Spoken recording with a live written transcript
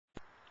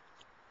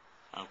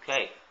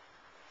Okay.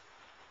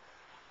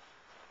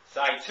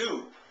 Side 2.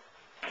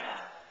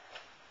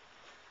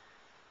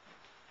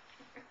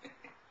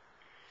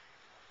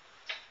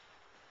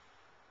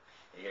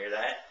 You hear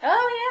that?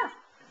 Oh, yeah.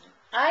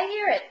 I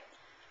hear it.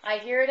 I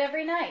hear it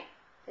every night.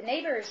 The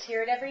neighbors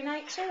hear it every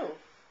night, too.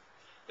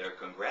 They're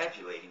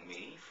congratulating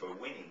me for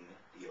winning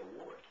the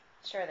award.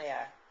 Sure they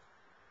are.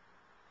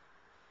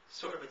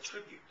 Sort of a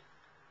tribute.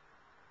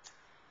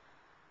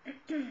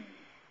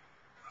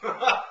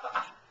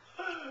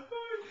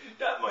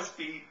 That must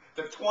be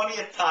the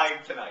 20th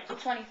time tonight. The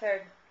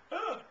 23rd.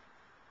 Oh.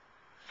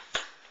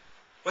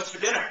 What's for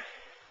dinner?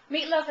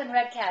 Meatloaf and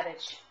red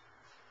cabbage.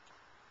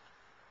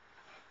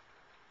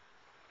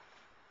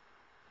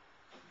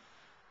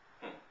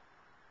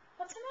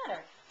 What's the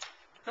matter?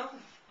 No.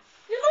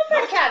 You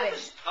love red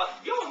cabbage.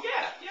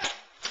 Yeah,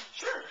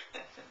 sure.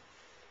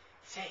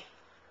 Say,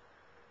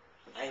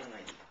 I have an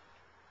idea.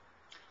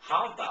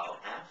 How about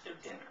after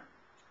dinner,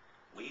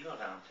 we go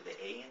down to the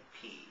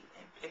A&P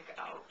and pick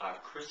out our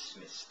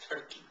Christmas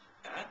turkey?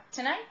 Huh?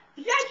 Tonight?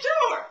 Yeah,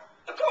 sure.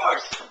 Of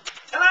course.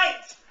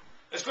 Tonight.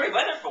 There's great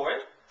weather for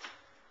it.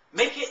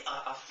 Make it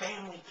a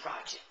family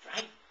project,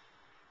 right?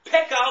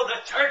 Pick out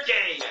the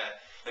turkey.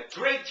 A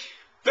great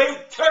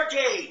big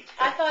turkey.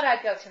 I thought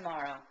I'd go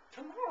tomorrow.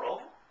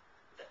 Tomorrow?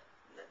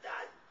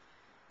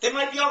 They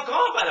might be all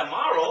gone by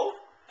tomorrow.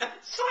 And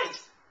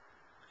besides,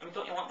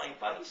 don't you want my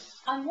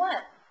advice? On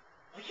what?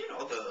 Well, you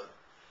know, the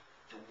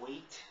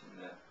weight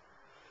and the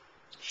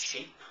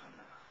shape and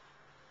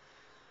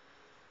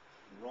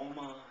the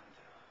aroma and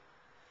the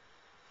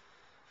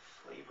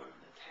flavor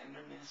and the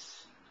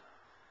tenderness and the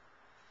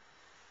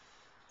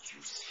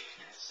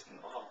juiciness and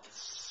all the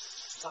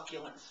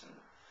succulence and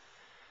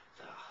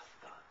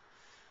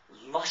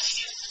the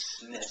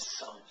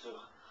lusciousness of the...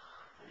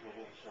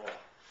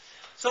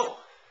 So,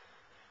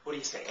 what do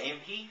you say,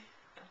 A&P?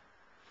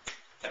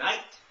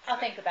 Tonight? I'll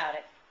think about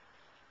it.